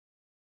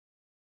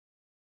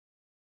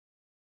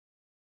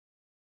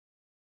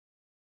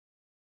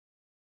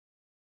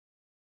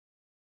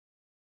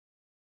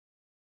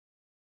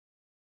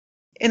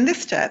In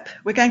this step,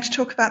 we're going to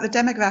talk about the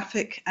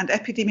demographic and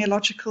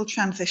epidemiological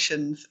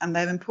transitions and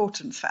their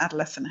importance for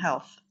adolescent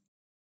health.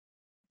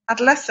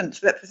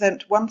 Adolescents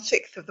represent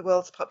 1/6 of the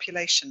world's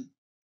population.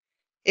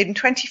 In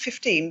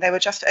 2015, there were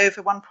just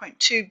over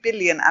 1.2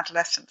 billion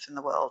adolescents in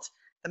the world,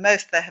 the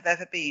most there have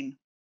ever been.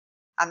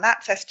 And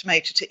that's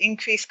estimated to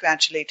increase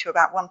gradually to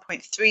about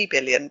 1.3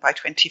 billion by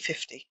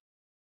 2050.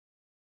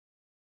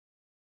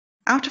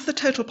 Out of the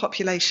total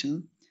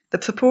population, the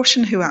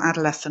proportion who are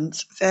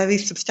adolescents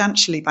varies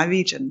substantially by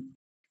region,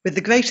 with the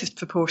greatest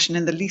proportion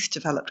in the least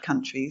developed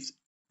countries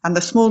and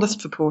the smallest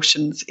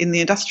proportions in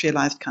the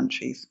industrialized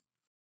countries.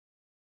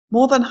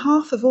 More than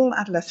half of all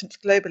adolescents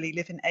globally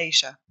live in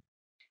Asia.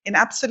 In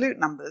absolute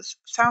numbers,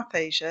 South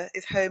Asia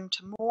is home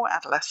to more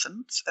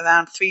adolescents,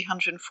 around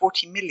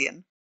 340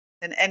 million,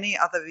 than any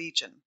other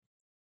region.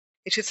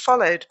 It is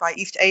followed by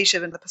East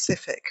Asia and the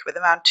Pacific, with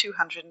around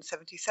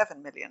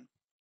 277 million.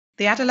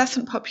 The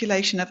adolescent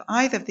population of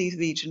either of these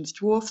regions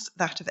dwarfs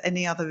that of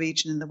any other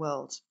region in the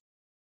world.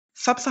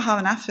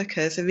 Sub-Saharan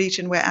Africa is a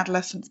region where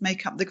adolescents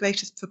make up the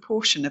greatest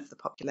proportion of the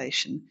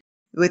population,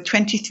 with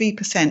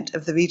 23%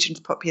 of the region's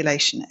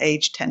population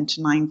aged 10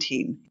 to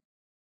 19.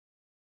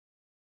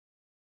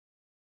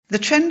 The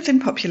trends in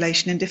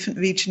population in different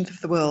regions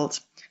of the world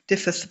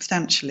differ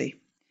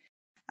substantially.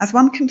 As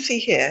one can see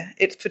here,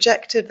 it's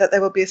projected that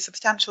there will be a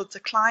substantial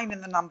decline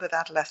in the number of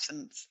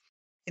adolescents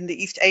in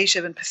the East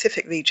Asia and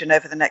Pacific region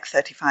over the next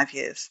 35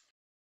 years.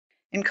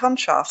 In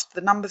contrast,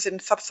 the numbers in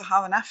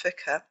Sub-Saharan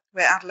Africa,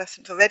 where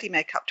adolescents already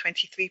make up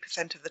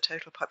 23% of the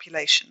total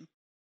population,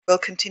 will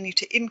continue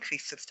to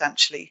increase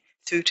substantially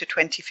through to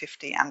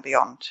 2050 and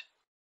beyond.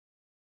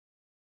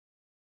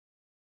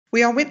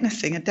 We are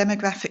witnessing a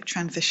demographic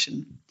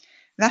transition.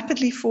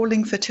 Rapidly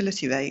falling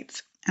fertility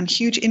rates and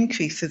huge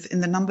increases in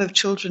the number of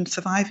children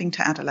surviving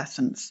to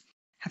adolescence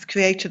have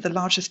created the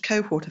largest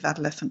cohort of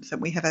adolescents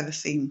that we have ever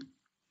seen.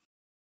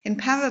 In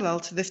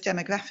parallel to this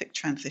demographic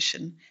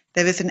transition,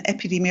 there is an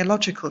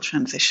epidemiological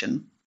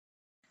transition.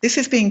 This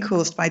is being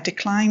caused by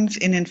declines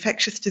in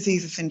infectious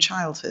diseases in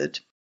childhood,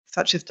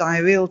 such as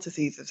diarrheal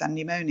diseases and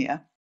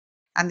pneumonia,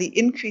 and the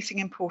increasing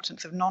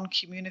importance of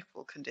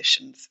non-communicable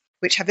conditions,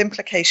 which have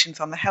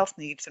implications on the health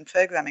needs and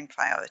programming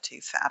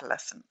priorities for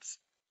adolescents.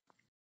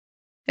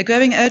 A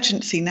growing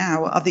urgency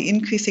now are the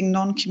increasing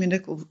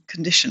non-communicable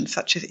conditions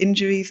such as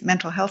injuries,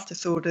 mental health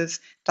disorders,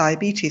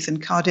 diabetes,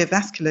 and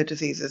cardiovascular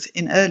diseases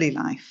in early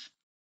life.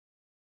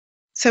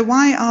 So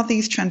why are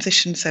these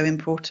transitions so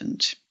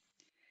important?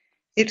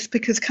 It's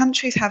because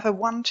countries have a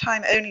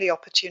one-time only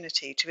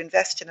opportunity to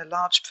invest in a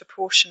large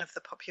proportion of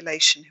the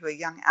population who are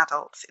young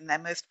adults in their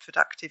most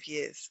productive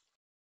years.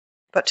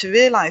 But to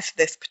realize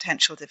this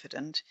potential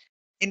dividend,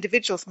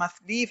 individuals must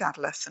leave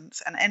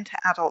adolescence and enter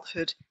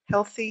adulthood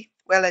healthy,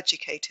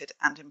 well-educated,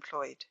 and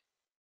employed.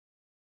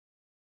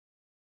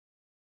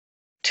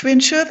 To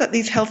ensure that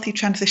these healthy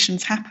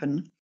transitions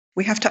happen,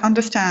 we have to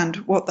understand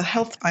what the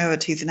health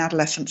priorities in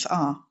adolescence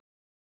are.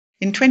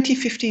 In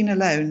 2015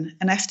 alone,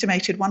 an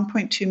estimated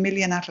 1.2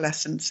 million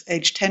adolescents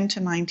aged 10 to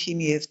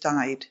 19 years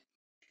died.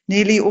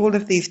 Nearly all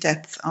of these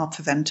deaths are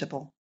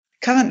preventable.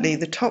 Currently,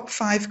 the top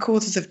 5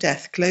 causes of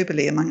death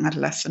globally among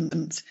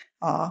adolescents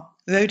are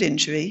road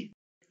injury,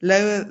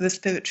 lower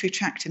respiratory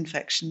tract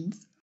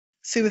infections,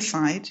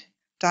 suicide,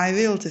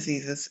 diarrheal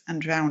diseases,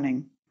 and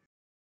drowning.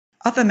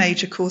 Other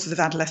major causes of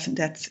adolescent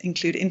deaths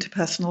include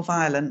interpersonal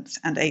violence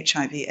and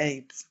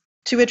HIV/AIDS.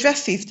 To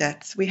address these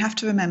deaths, we have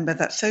to remember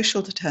that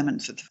social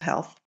determinants of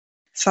health,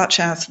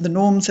 such as the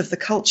norms of the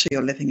culture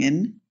you're living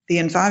in, the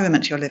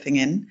environment you're living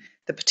in,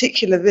 the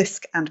particular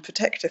risk and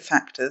protective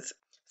factors,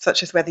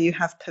 such as whether you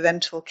have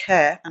parental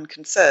care and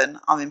concern,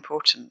 are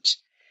important.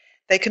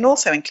 They can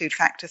also include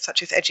factors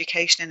such as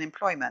education and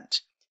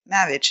employment,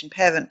 marriage and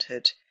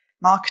parenthood,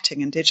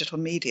 marketing and digital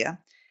media,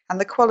 and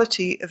the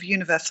quality of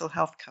universal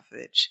health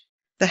coverage.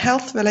 The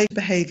health-related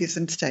behaviours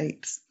and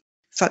states,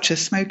 such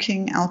as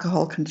smoking,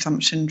 alcohol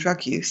consumption,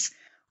 drug use,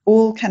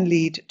 all can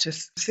lead to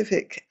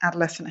specific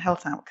adolescent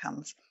health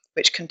outcomes,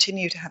 which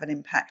continue to have an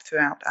impact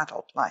throughout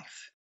adult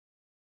life.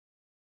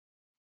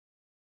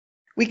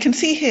 We can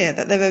see here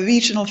that there are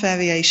regional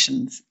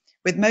variations,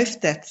 with most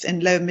deaths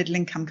in low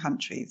middle-income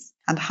countries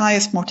and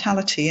highest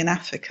mortality in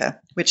Africa,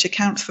 which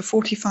accounts for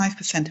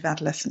 45% of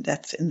adolescent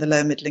deaths in the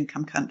low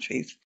middle-income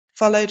countries,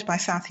 followed by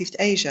Southeast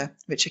Asia,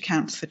 which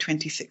accounts for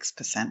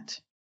 26%.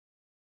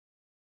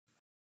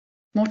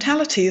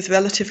 Mortality is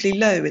relatively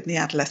low in the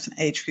adolescent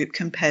age group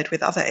compared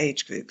with other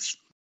age groups,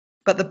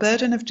 but the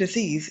burden of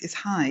disease is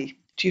high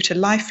due to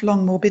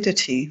lifelong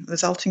morbidity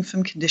resulting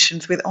from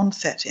conditions with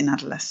onset in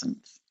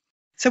adolescence.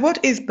 So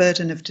what is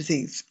burden of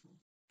disease?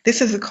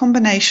 This is a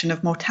combination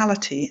of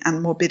mortality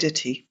and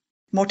morbidity.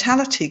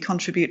 Mortality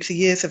contributes the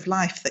years of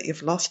life that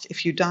you've lost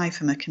if you die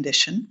from a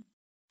condition.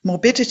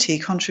 Morbidity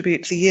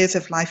contributes the years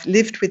of life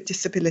lived with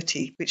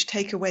disability, which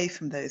take away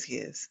from those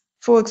years.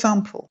 For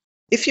example,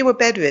 if you were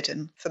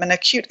bedridden from an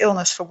acute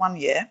illness for 1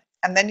 year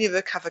and then you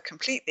recover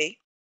completely,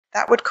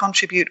 that would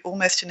contribute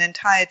almost an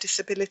entire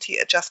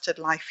disability-adjusted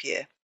life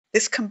year.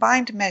 This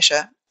combined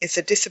measure is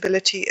the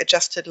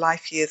disability-adjusted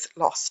life years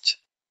lost.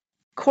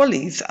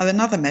 QALYs are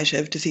another measure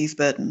of disease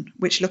burden,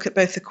 which look at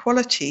both the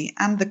quality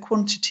and the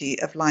quantity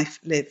of life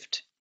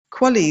lived.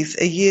 QALYs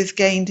are years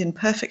gained in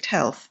perfect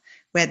health,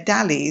 where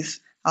DALYs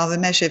are the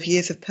measure of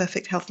years of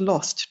perfect health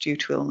lost due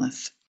to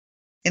illness.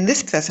 In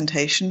this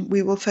presentation,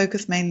 we will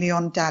focus mainly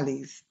on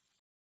DALYs.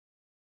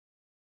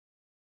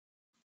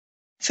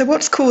 So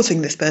what's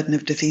causing this burden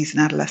of disease in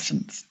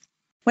adolescents?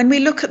 When we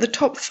look at the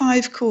top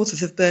 5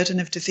 causes of burden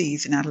of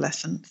disease in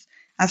adolescents,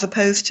 as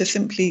opposed to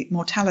simply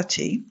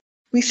mortality,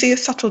 we see a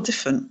subtle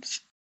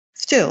difference.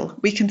 Still,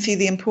 we can see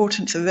the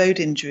importance of road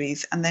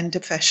injuries and then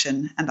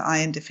depression and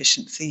iron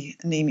deficiency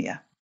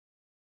anemia.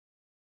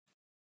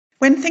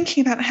 When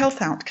thinking about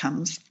health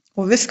outcomes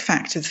or risk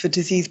factors for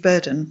disease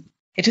burden,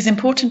 it is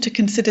important to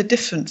consider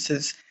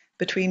differences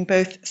between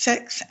both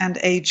sex and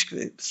age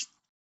groups.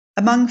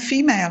 Among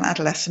female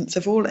adolescents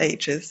of all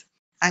ages,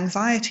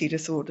 anxiety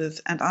disorders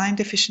and iron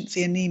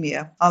deficiency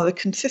anemia are a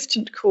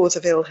consistent cause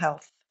of ill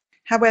health.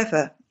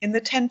 However, in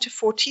the 10 to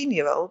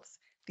 14-year-olds,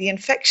 the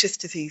infectious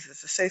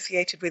diseases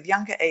associated with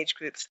younger age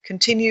groups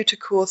continue to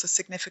cause a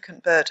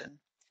significant burden,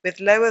 with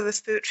lower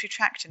respiratory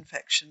tract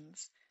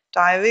infections,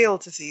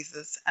 diarrheal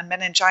diseases, and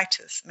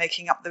meningitis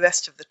making up the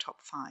rest of the top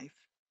 5.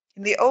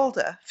 In the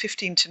older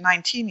 15 to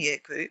 19-year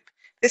group,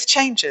 this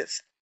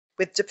changes,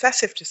 with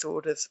depressive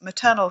disorders,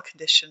 maternal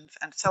conditions,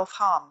 and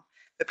self-harm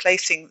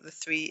replacing the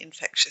 3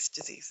 infectious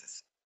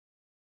diseases.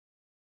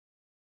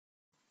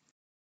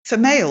 For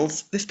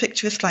males, this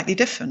picture is slightly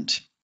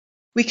different.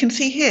 We can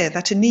see here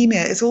that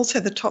anemia is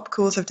also the top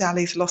cause of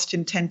DALYs lost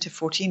in 10 to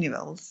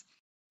 14-year-olds.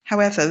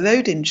 However,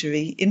 road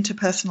injury,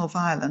 interpersonal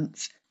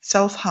violence,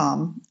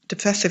 self-harm,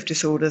 depressive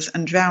disorders,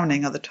 and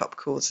drowning are the top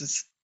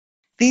causes.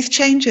 These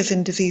changes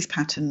in disease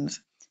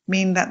patterns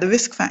mean that the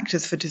risk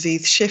factors for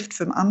disease shift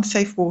from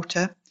unsafe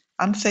water,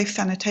 unsafe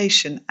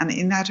sanitation, and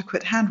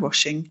inadequate hand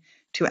washing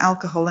to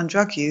alcohol and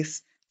drug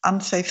use,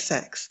 unsafe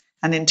sex,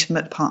 and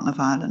intimate partner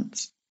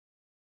violence.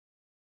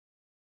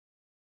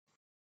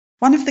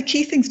 One of the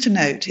key things to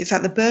note is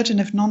that the burden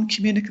of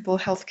non-communicable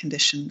health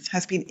conditions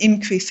has been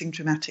increasing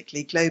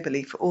dramatically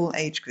globally for all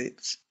age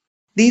groups.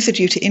 These are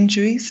due to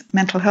injuries,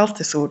 mental health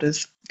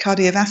disorders,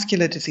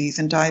 cardiovascular disease,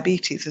 and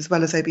diabetes, as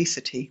well as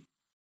obesity.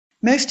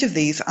 Most of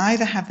these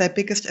either have their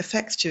biggest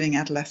effects during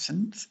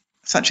adolescence,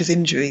 such as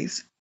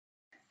injuries.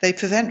 They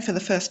present for the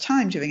first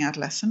time during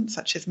adolescence,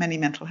 such as many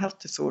mental health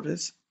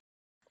disorders,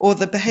 or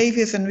the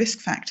behaviors and risk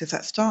factors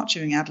that start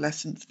during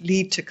adolescence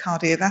lead to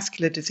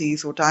cardiovascular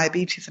disease or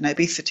diabetes and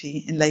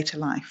obesity in later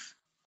life.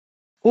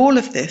 All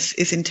of this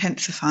is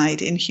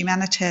intensified in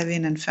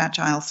humanitarian and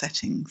fragile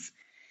settings,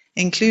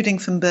 including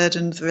from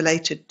burdens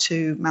related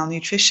to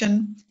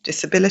malnutrition,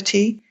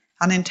 disability,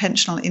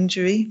 unintentional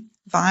injury,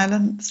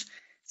 violence,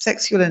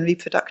 sexual and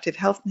reproductive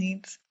health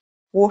needs,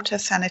 water,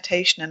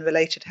 sanitation and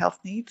related health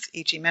needs,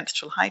 e.g.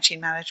 menstrual hygiene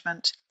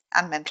management,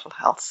 and mental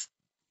health.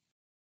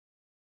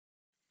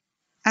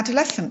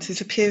 Adolescence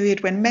is a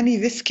period when many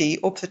risky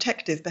or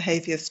protective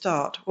behaviours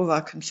start or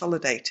are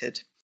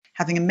consolidated,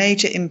 having a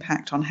major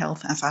impact on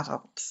health as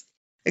adults.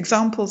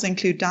 Examples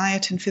include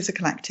diet and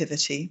physical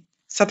activity,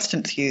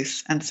 substance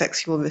use, and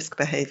sexual risk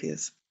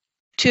behaviours.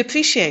 To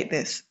appreciate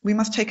this, we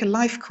must take a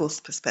life course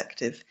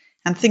perspective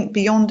and think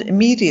beyond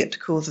immediate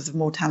causes of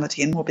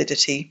mortality and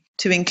morbidity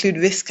to include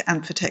risk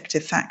and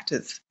protective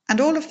factors. And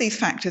all of these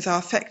factors are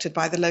affected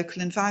by the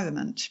local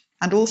environment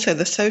and also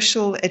the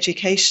social,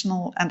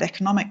 educational, and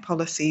economic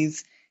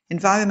policies,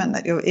 environment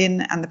that you're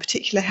in, and the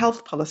particular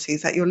health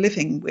policies that you're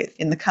living with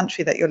in the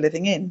country that you're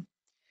living in.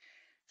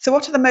 So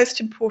what are the most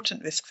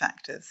important risk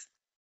factors?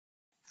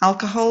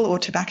 Alcohol or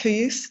tobacco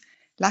use,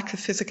 lack of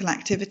physical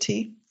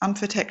activity,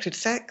 unprotected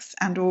sex,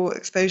 and/or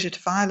exposure to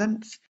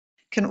violence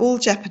can all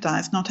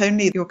jeopardize not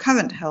only your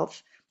current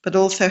health, but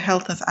also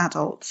health as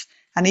adults,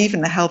 and even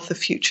the health of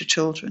future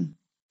children.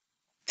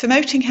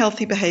 Promoting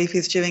healthy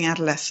behaviours during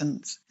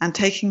adolescence and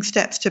taking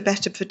steps to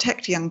better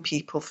protect young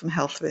people from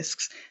health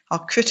risks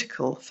are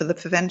critical for the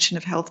prevention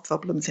of health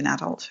problems in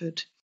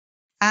adulthood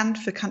and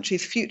for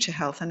countries' future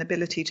health and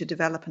ability to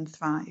develop and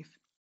thrive.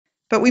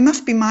 But we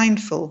must be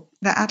mindful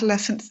that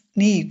adolescents'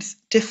 needs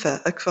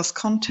differ across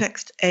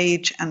context,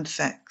 age, and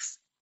sex.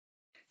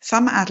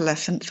 Some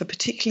adolescents are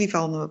particularly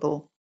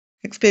vulnerable,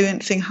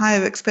 experiencing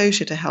higher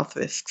exposure to health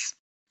risks,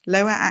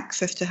 lower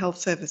access to health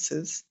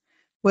services,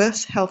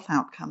 worse health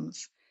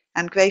outcomes,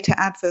 and greater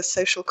adverse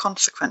social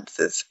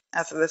consequences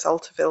as a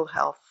result of ill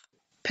health.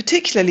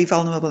 Particularly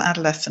vulnerable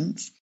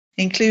adolescents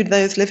include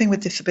those living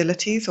with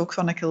disabilities or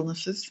chronic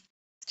illnesses,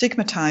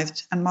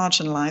 stigmatized and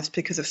marginalized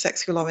because of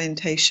sexual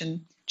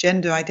orientation,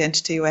 gender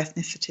identity, or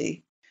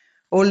ethnicity,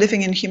 or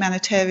living in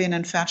humanitarian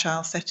and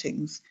fragile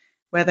settings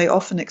where they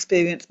often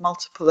experience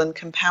multiple and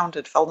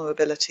compounded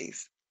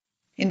vulnerabilities.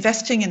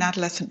 Investing in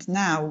adolescents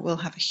now will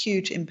have a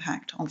huge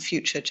impact on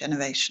future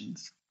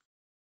generations.